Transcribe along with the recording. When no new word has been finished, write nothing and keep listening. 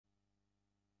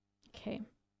Okay.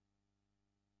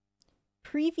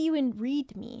 Preview and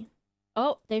readme.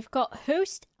 Oh, they've got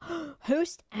host,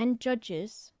 host and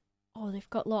judges. Oh, they've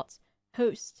got lots.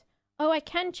 Host. Oh, I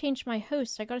can change my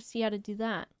host. I gotta see how to do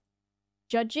that.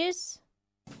 Judges.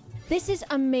 This is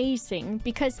amazing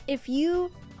because if you...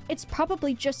 It's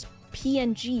probably just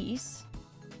PNGs.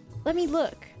 Let me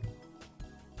look.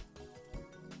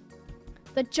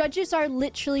 The judges are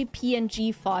literally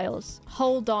PNG files.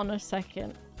 Hold on a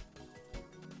second.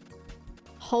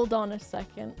 Hold on a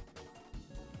second.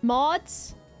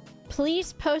 Mods,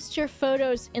 please post your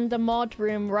photos in the mod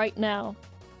room right now.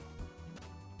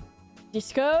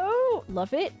 Disco,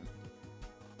 love it.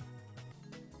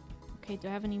 Okay, do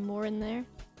I have any more in there?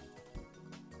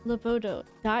 Loboto,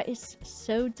 that is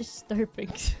so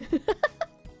disturbing.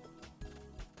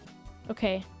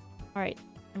 Okay, alright.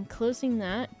 I'm closing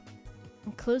that.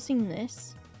 I'm closing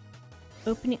this.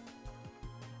 Opening...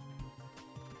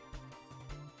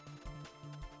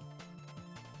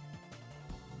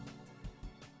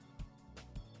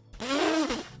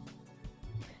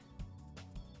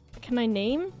 Can I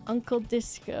name? Uncle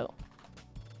Disco.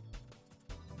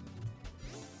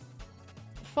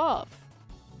 Fav.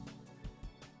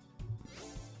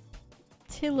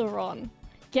 Tileron.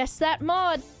 Guess that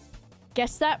mod.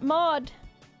 Guess that mod.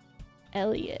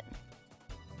 Elliot.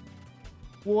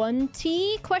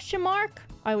 1T question mark?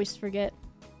 I always forget.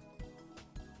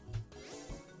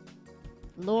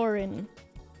 Lauren.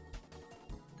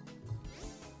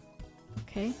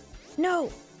 Okay. No!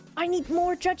 I need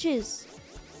more judges!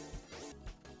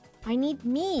 I need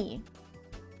me.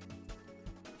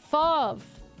 Fav.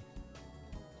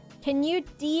 Can you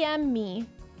DM me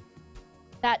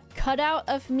that cutout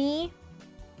of me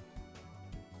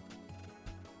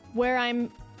where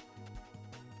I'm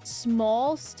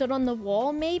small, stood on the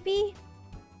wall, maybe?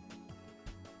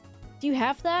 Do you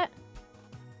have that?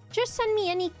 Just send me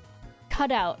any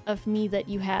cutout of me that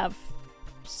you have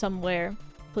somewhere,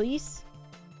 please.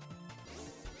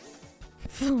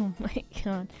 Oh my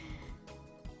god.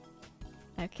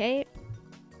 Okay.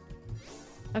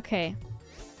 Okay.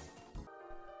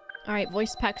 Alright,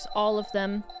 voice packs all of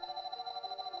them.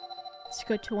 Let's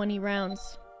go 20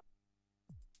 rounds.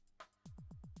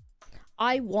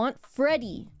 I want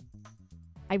Freddy.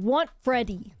 I want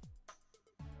Freddy.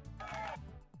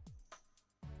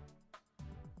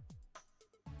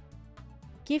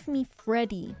 Give me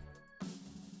Freddy.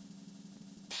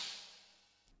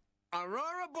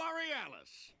 Aurora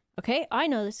Borealis. Okay, I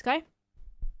know this guy.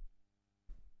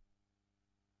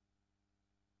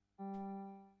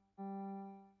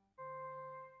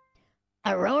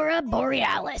 Aurora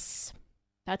Borealis.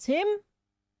 That's him.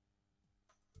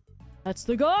 That's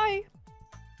the guy.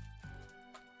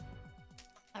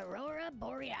 Aurora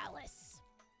Borealis.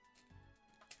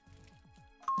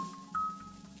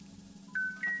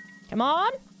 Come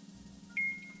on.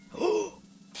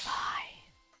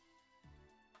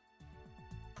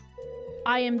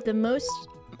 I am the most...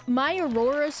 My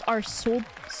auroras are so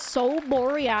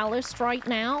borealis right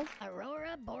now.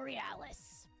 Aurora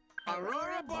Borealis.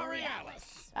 Aurora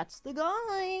Borealis. That's the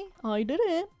guy. I did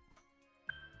it.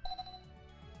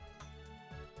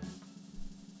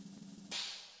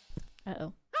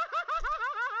 Uh-oh.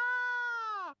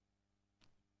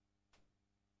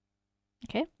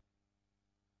 Okay.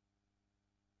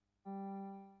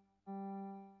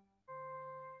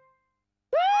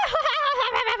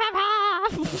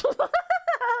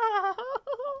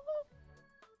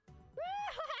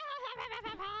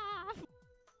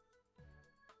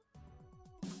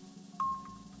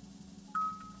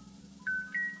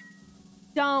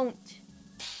 Don't.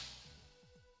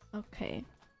 Okay.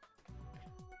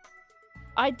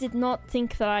 I did not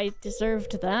think that I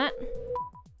deserved that.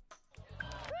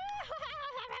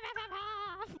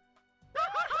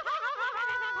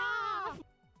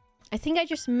 I think I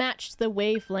just matched the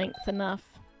wavelength enough.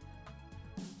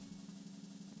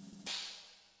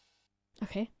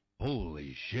 Okay.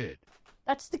 Holy shit.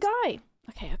 That's the guy.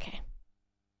 Okay, okay.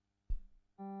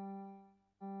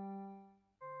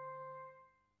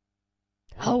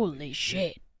 Holy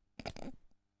shit.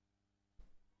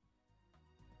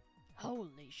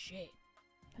 Holy shit.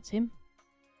 That's him.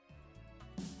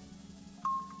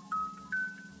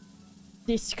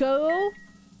 Disco.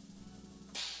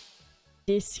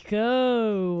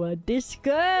 Disco.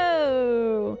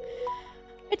 Disco.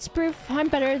 It's proof I'm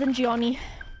better than Gianni.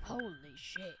 Holy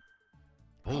shit.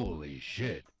 Holy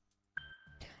shit.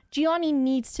 Gianni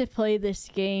needs to play this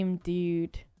game,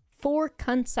 dude. 4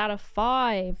 cunts out of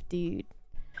 5, dude.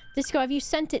 Disco, have you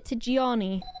sent it to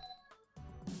Gianni?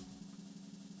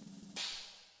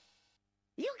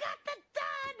 You got the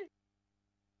dud!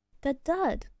 The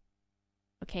dud.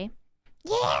 Okay.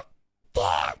 Yeah!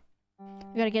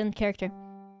 We gotta get in character.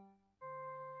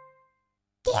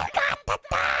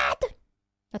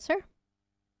 That's her?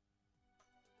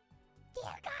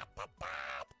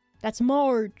 That's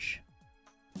Marge.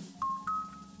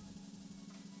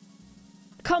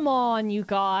 Come on, you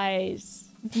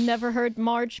guys. You've never heard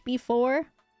Marge before?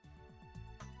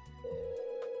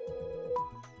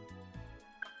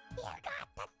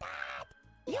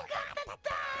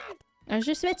 I was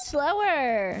just a bit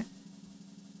slower.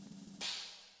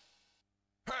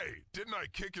 Hey, didn't I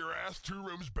kick your ass 2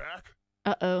 rooms back?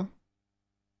 Uh-oh.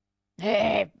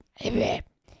 Yeah.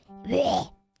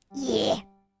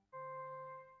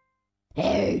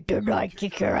 Hey, didn't I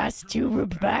kick your ass 2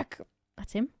 rooms back?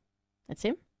 That's him. That's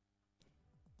him.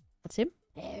 That's him.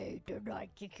 Hey, didn't I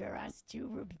kick your ass 2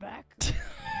 rooms back?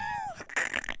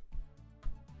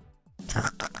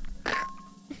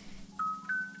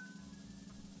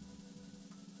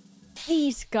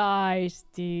 These guys,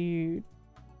 dude.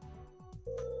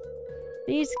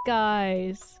 These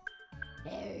guys.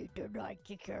 Hey, didn't I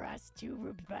kick your ass 2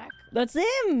 rooms back? That's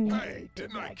him! Hey,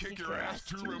 didn't I kick your ass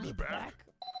 2 rooms back?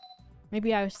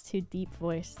 Maybe I was too deep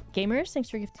voiced. Gamers, thanks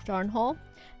for gifting Darn Hall.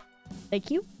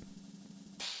 Thank you.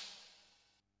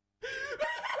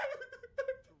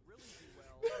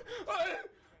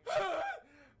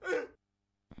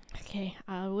 Okay,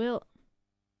 I will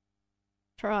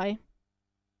try.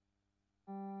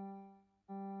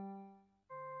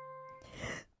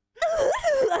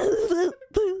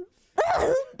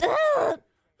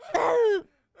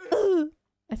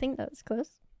 I think that was close.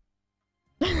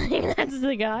 I think that's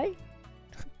the guy.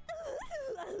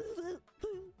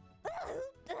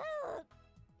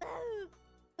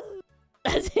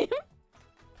 That's him.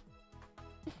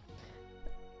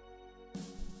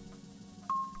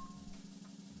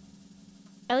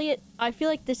 Elliot, I feel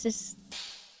like this is...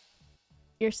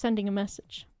 You're sending a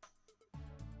message.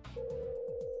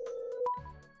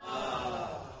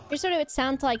 Here's what it would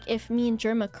sound like if me and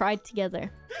Germa cried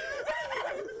together.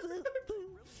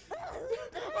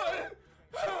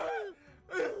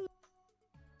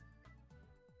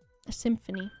 A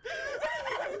symphony.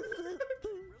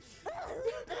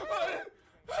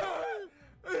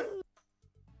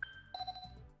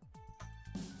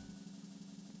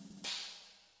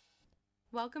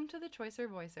 Welcome to the Choicer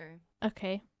Voicer.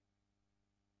 Okay.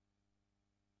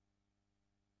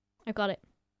 I got it.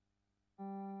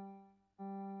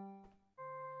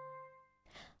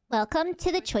 Welcome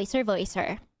to the Choicer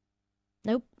Voicer.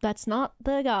 Nope, that's not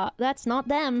the guy. That's not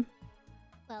them.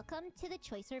 Welcome to the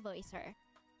Choicer Voicer.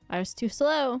 I was too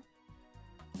slow.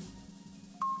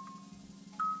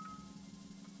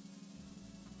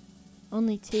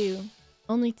 Only 2.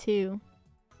 Only 2.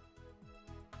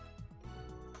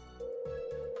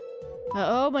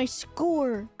 Oh, my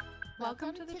score!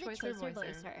 Welcome to the Choicer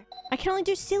Voicer. I can only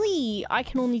do silly. I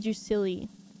can only do silly.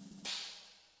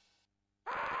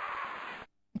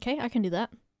 Okay, I can do that.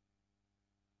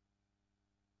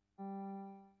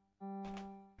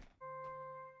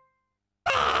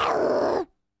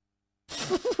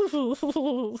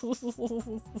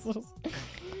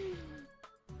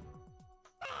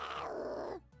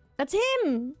 That's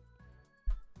him!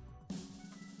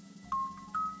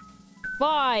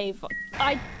 5.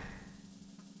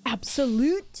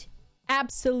 Absolute.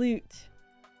 Absolute.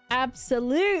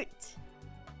 Absolute.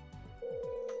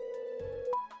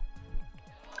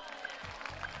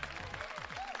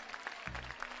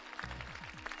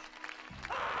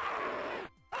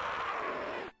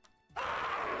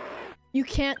 You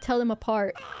can't tell them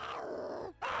apart.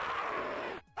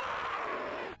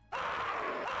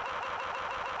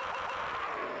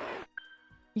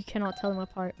 You cannot tell them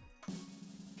apart.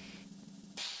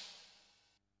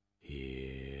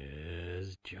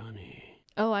 Here's Johnny.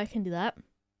 Oh, I can do that.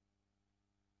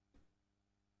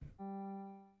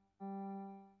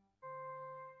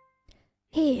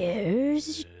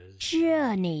 Here's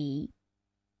Johnny.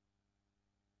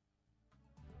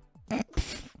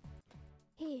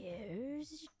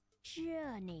 Here's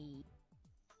Johnny.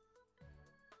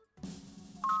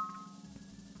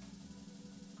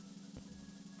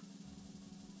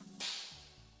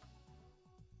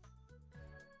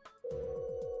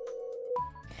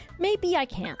 Maybe I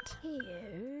can't.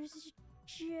 Here's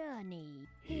Johnny.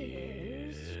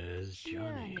 Here's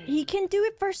Johnny. He can do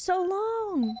it for so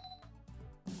long.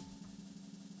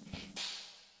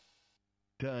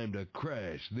 Time to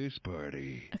crash this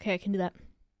party. Okay, I can do that.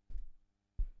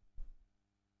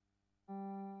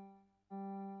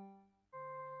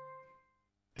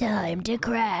 Time to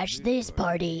crash this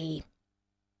party.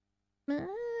 Time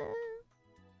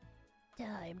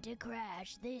to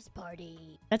crash this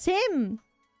party. That's him.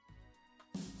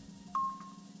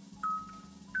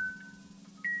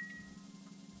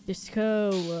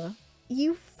 Disco.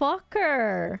 You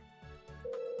fucker.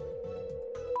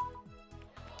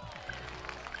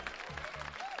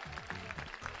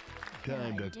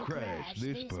 Time to crash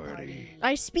this party.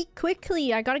 I speak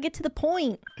quickly. I gotta get to the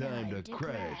point. Time to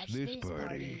crash this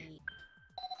party.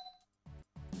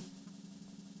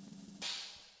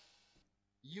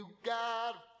 You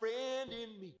got a friend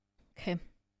in me. Okay.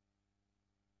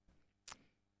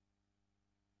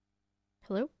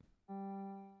 Hello?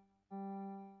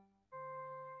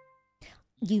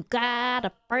 You got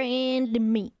a friend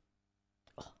in me.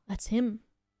 Oh, that's him.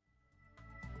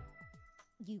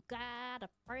 You got a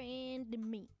friend in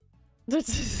me.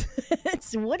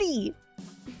 It's Woody.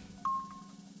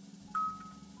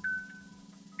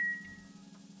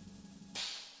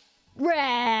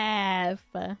 Ref.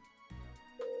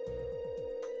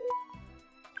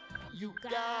 You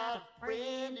got a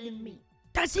friend in me.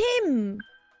 That's him.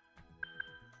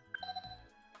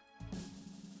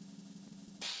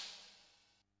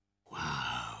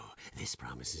 Wow, this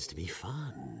promises to be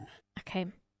fun. Okay.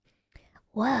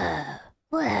 Whoa.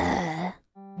 Whoa.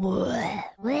 Whoa.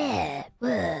 Whoa.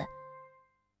 Whoa.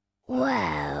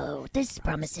 Wow, this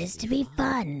promises to be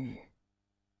fun.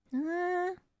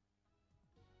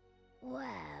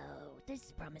 Wow,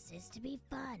 this promises to be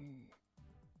fun.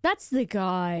 That's the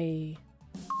guy.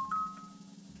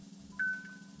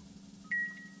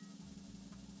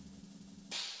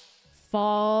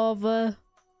 Father.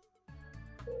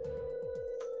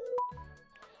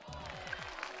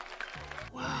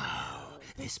 Wow,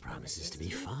 this promises to be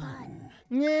fun.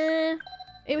 Nah,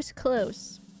 it was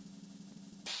close.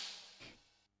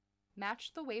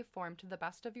 Match the waveform to the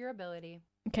best of your ability.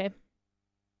 Okay.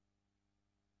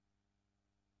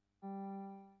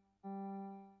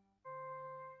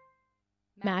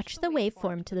 Match the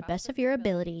waveform to the best of your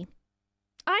ability.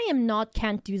 I am not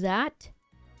can't do that.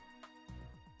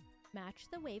 Match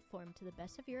the waveform to the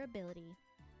best of your ability.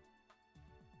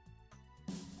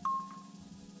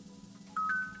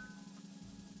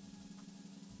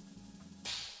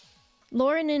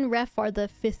 Lauren and Ref are the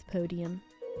 5th podium.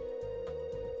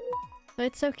 But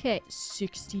it's okay.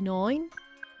 69?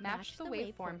 Match the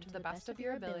waveform to the best of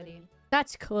your ability.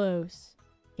 That's close.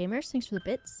 Gamers, thanks for the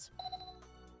bits.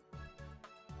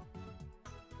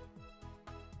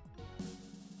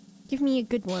 Give me a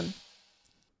good one.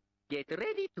 Get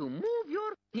ready to move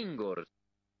your fingers.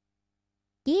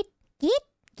 Get.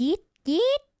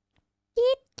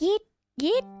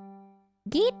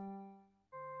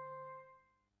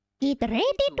 Get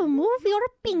ready to move your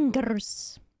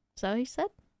fingers. Is that what he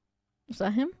said? Is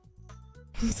that him?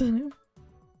 Is that him?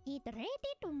 Get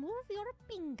ready to move your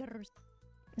fingers.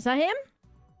 Is that him?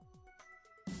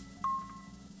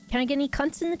 Can I get any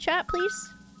cunts in the chat,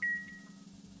 please?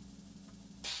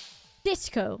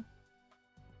 Disco.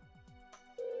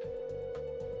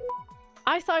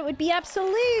 I thought it would be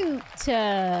absolute.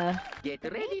 Get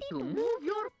ready to move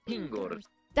your fingers.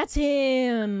 That's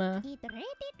him. Get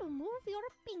ready to move your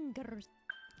fingers.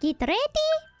 Get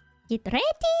ready. Get ready.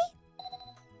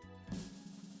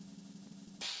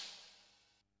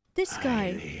 This guy.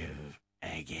 I live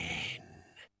again.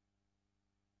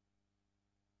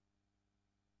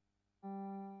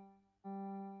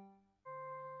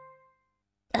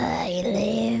 I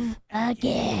live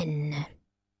again.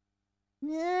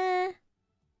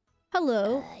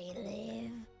 Hello. I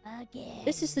live again.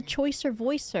 This is the Choicer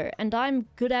Voicer, and I'm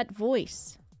good at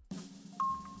voice.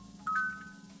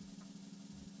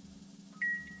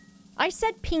 I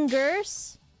said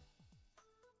pingers.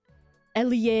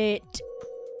 Elliot.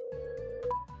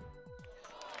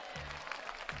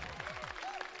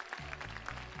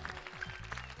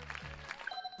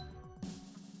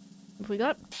 What we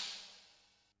got?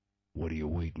 What are you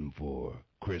waiting for?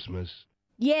 Christmas?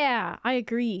 Yeah, I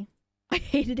agree. I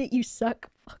hated it, you suck.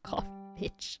 Fuck off,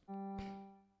 bitch.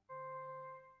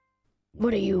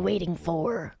 What are you waiting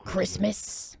for?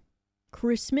 Christmas?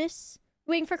 Christmas?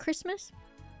 Waiting for Christmas?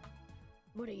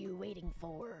 What are you waiting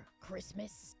for?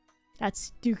 Christmas?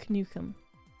 That's Duke Nukem.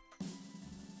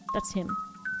 That's him.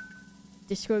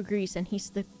 Disco agrees, and he's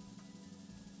the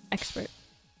expert.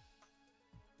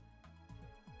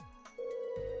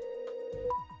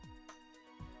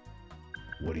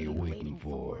 What are you waiting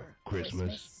for?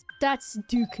 Christmas? That's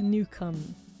Duke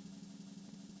Nukem.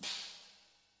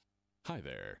 Hi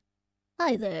there.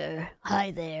 Hi there.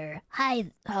 Hi there.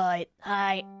 Hi.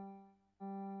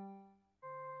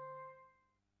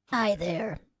 Hi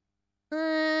there.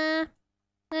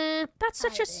 That's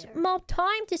such a small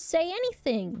time to say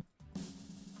anything.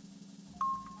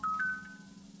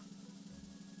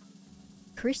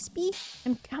 Crispy?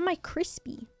 How am I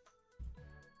crispy?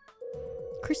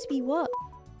 Crispy what?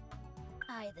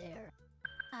 Hi there.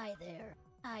 Hi there.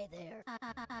 Hi there.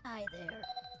 Hi there.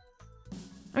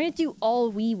 I'm gonna do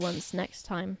all wee ones next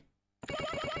time.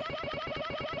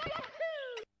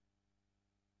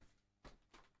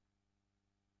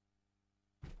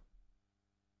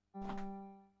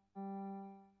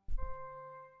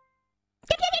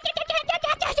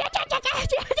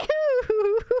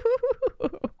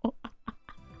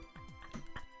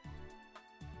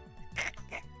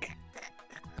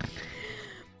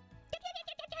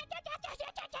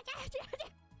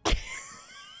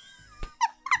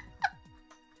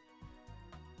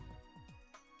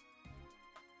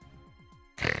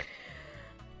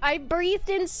 I breathed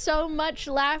in so much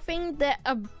laughing that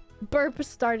a burp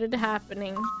started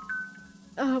happening.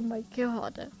 Oh my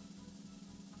god.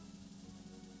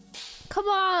 Come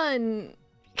on!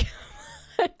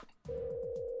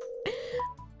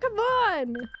 Come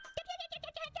on!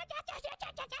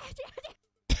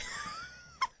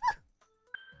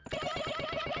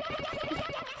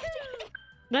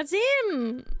 That's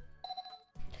him!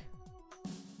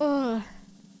 Ugh.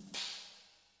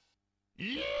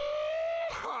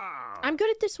 I'm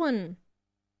good at this one.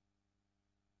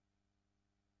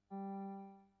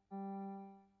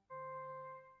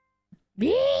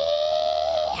 Yeehaw!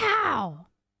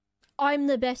 I'm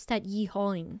the best at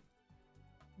yeehawing.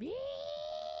 Yeehaw!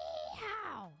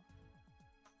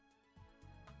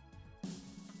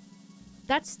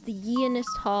 That's the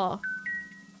yeeanest haw.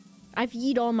 I've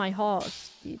yeed all my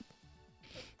haws, dude.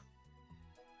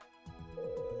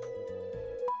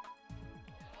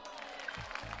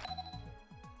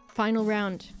 Final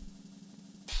round.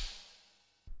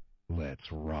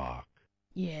 Let's rock.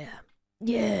 Yeah.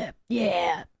 Yeah.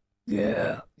 Yeah.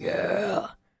 Yeah. Yeah.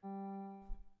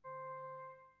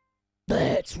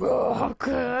 Let's rock.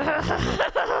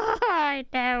 I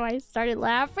know, I started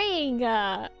laughing.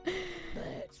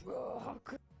 Let's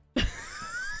rock.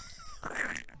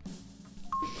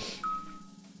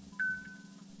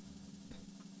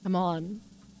 Come on.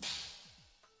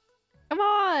 Come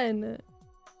on.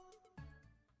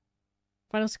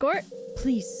 Final score?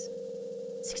 Please.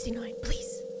 69,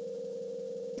 please.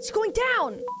 It's going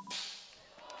down.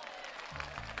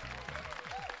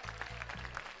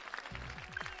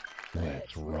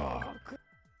 Let's rock.